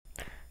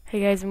Hey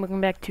guys, and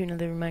welcome back to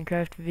another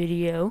Minecraft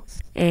video,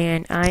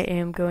 and I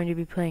am going to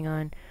be playing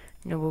on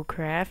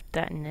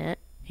noblecraft.net,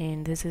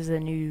 and this is a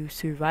new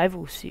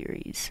survival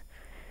series.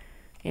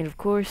 And of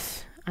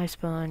course, I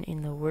spawn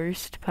in the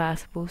worst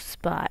possible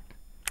spot.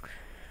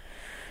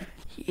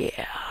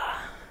 Yeah.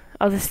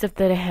 All the stuff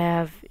that I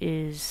have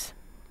is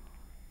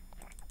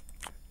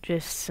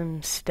just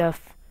some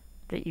stuff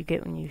that you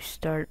get when you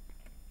start,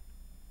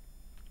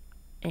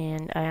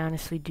 and I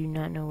honestly do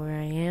not know where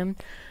I am.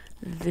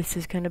 This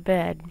is kind of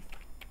bad.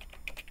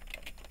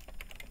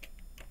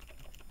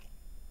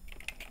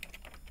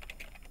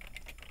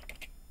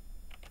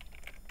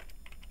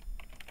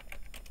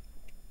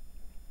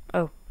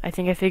 Oh, I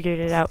think I figured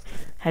it out,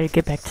 how to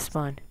get back to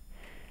spawn.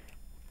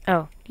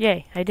 Oh,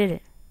 yay, I did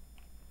it.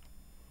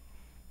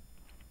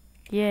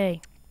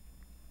 Yay.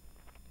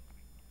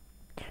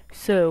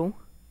 So,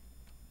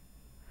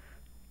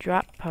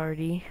 drop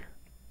party.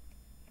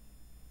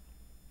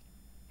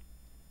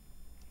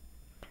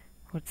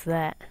 What's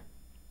that?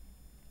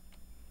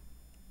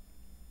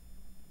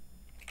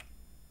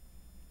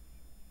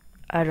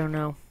 I don't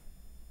know.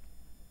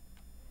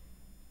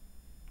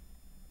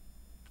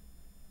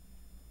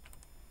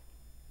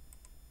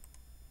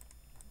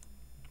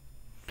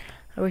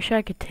 I wish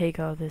I could take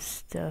all this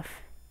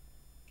stuff.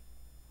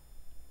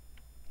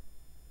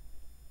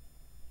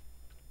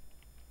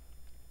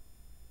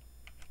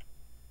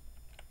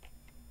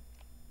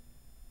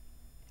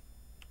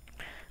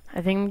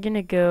 I think I'm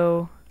gonna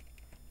go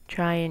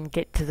try and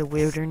get to the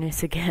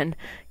wilderness again,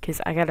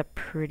 because I got a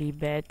pretty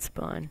bad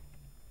spawn.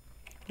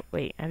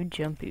 Wait, I have a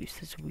jump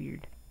boost. That's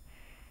weird.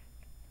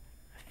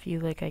 I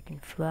feel like I can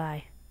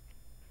fly.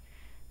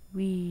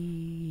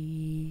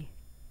 Whee.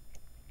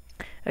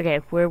 Okay,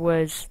 where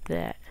was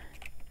that?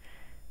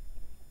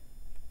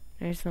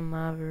 There's the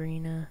mob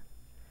arena.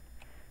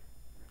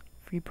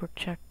 Free pork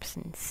chops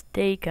and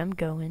steak. I'm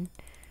going.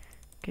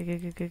 Go, go,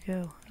 go, go,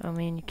 go. Oh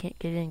man, you can't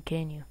get in,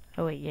 can you?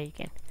 Oh wait, yeah, you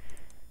can.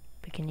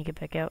 But can you get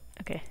back out?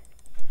 Okay.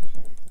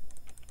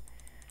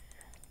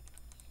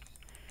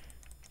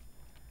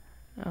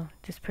 Oh,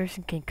 this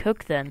person can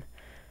cook them.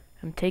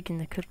 I'm taking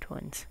the cooked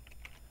ones.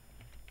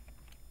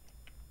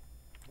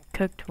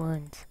 Cooked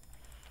ones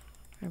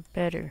are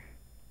better.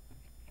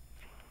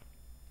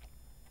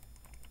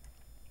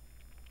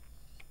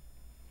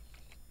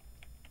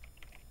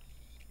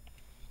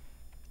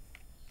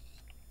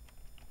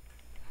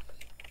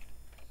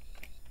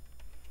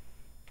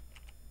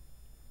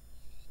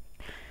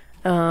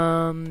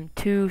 Um,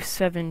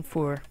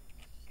 274.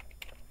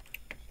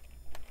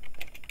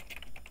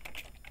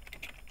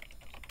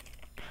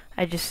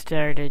 I just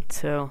started,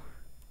 so.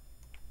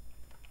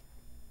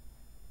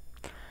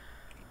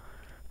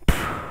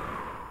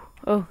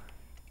 Oh,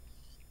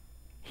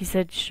 he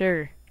said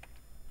sure.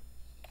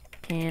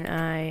 Can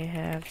I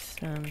have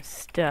some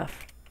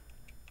stuff?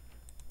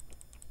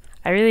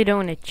 I really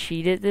don't want to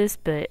cheat at this,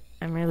 but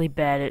I'm really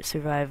bad at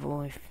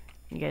survival, if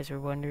you guys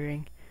are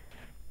wondering.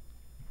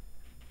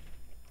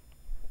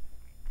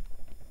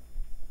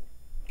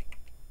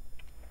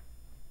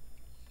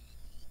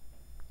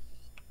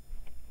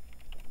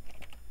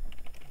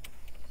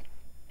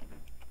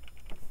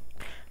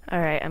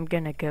 Alright, I'm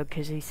gonna go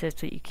because he says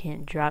that you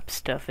can't drop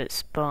stuff at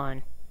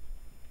spawn.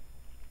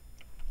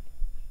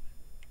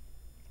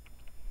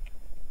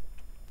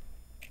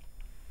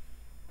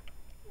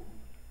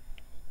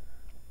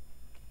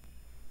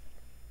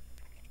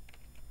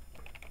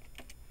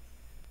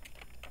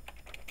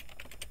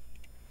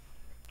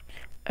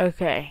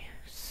 Okay,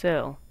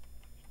 so.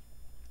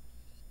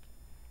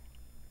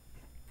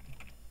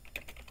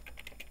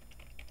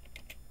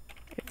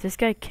 If this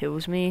guy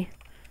kills me,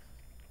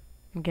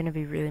 I'm gonna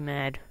be really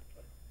mad.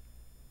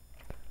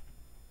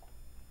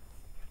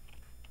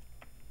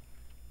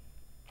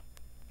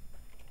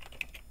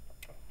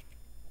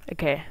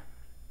 Okay.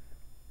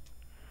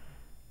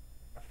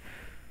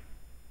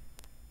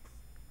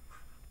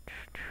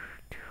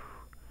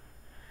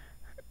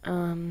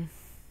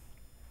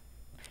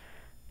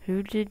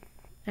 Who did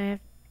I have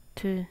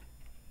to...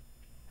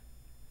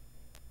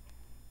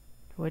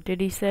 What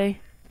did he say?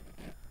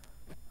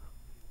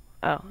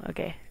 Oh,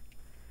 okay.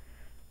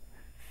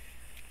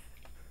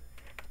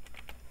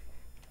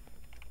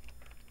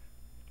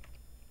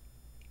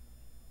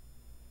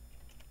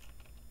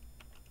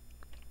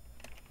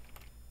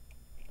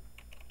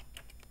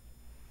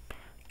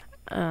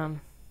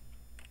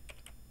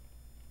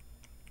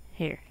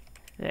 Here.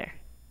 There.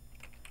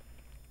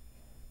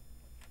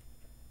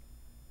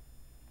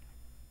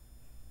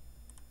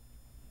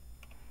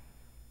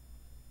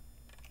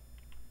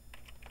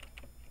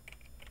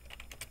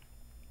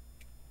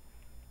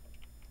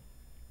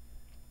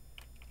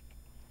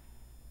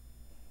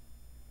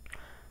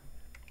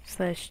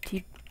 Slash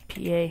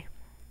TPA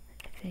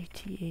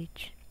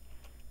FATH.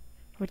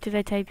 What did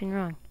I type in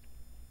wrong?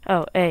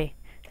 Oh, A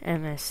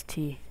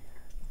MSTER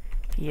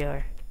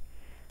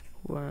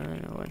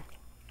 101.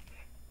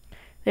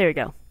 There we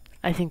go.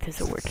 I think this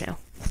will work now.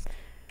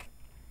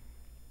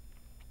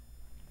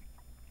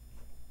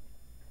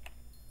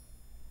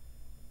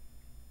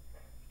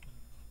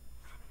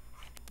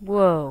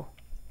 Whoa.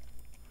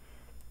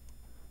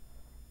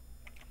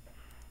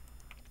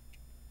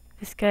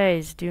 This guy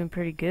is doing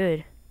pretty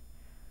good.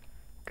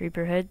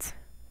 Creeper heads.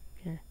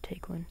 Gonna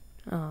take one.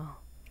 Oh.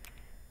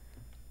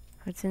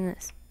 What's in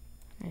this?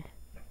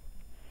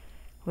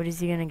 What is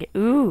he gonna get?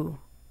 Ooh.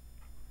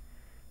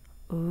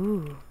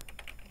 Ooh.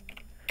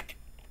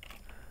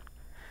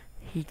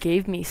 He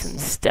gave me some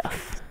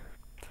stuff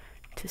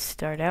to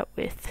start out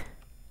with.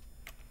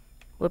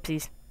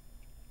 Whoopsies.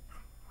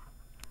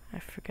 I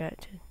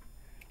forgot to.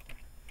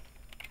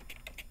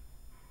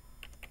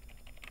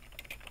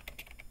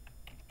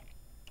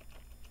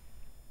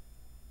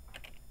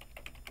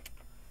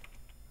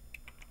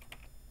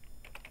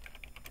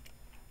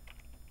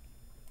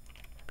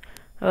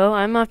 Oh,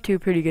 I'm off to a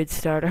pretty good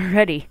start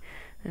already.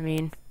 I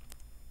mean,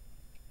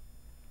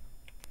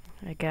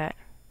 I got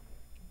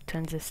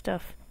tons of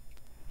stuff.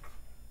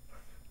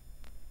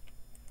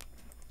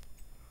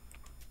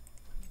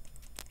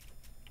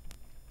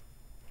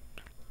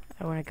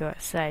 I want to go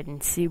outside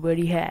and see what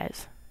he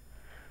has.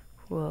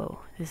 Whoa,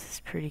 this is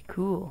pretty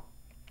cool.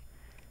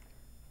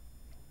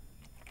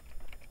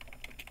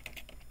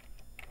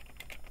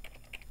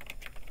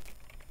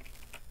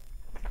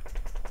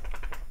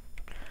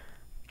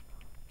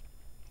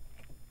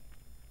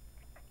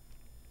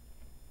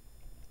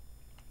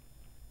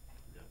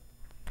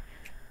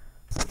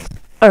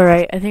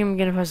 Alright, I think I'm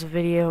gonna pause the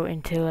video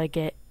until I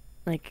get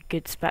like a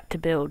good spot to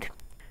build.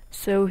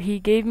 So he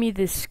gave me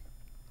this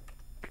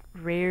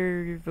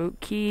rare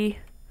vote key.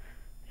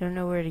 I don't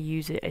know where to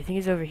use it. I think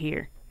it's over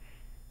here.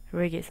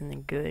 Where do I get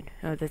something good?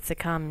 Oh, that's the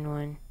common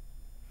one.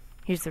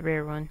 Here's the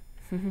rare one.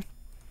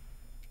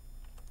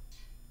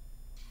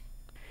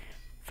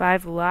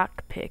 5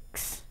 lock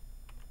picks.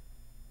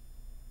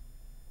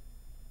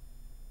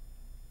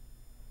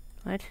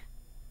 What?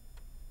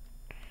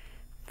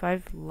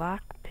 5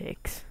 lock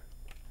picks.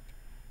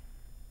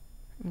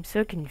 I'm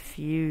so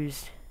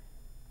confused.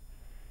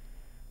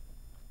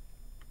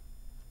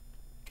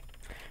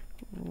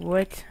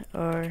 What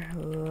are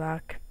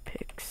lock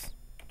picks?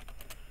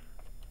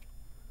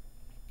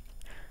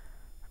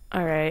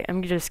 Alright,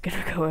 I'm just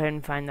gonna go ahead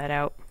and find that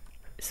out.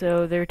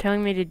 So they're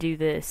telling me to do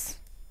this.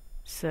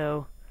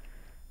 So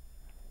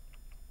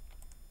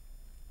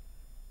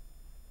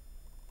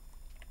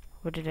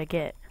what did I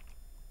get?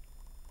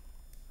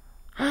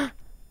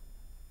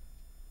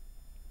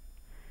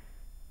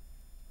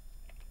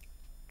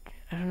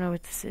 I don't know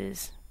what this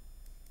is.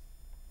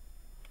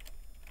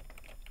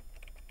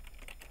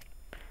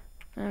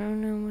 I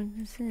don't know what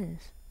this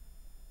is.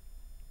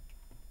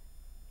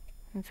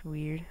 That's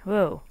weird.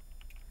 Whoa.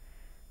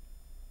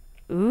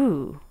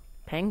 Ooh.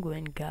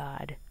 Penguin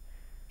God.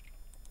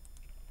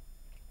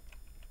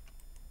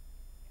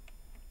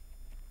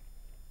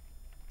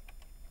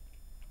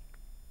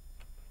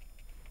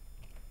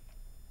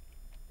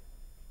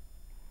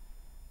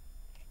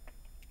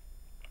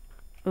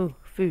 Ooh,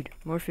 food.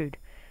 More food.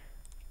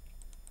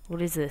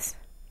 What is this?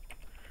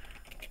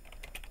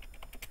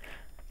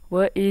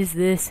 What is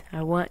this?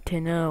 I want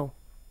to know.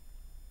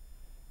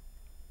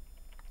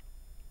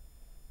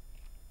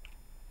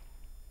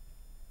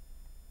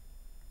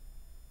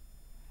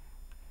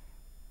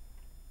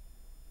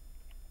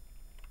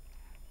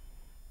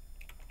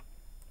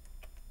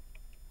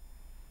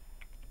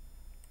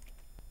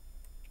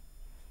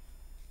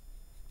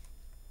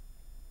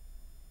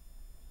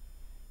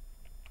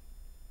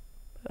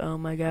 Oh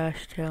my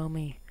gosh, tell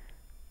me.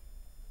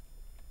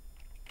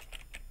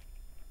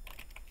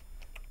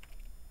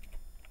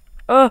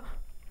 Oh!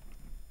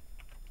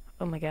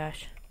 Oh my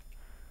gosh.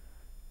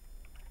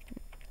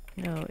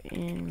 No,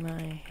 in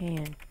my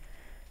hand.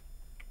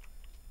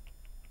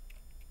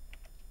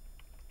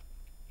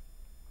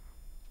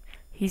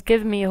 He's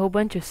giving me a whole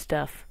bunch of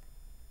stuff.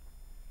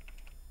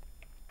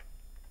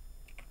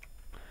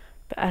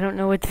 But I don't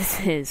know what this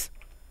is.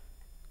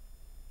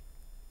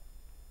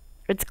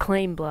 It's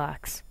claim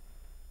blocks.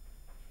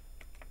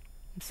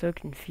 I'm so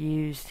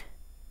confused.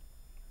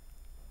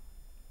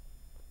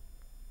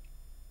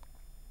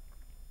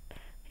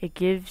 It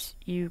gives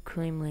you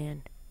claim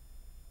land.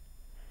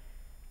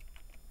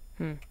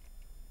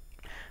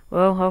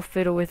 Well, I'll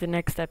fiddle with the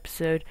next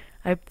episode.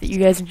 I hope that you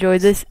guys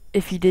enjoyed this.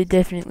 If you did,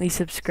 definitely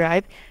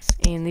subscribe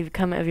and leave a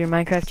comment of your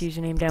Minecraft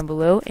username down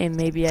below, and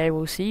maybe I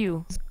will see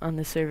you on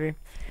the server.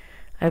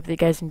 I hope that you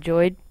guys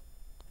enjoyed.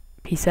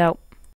 Peace out.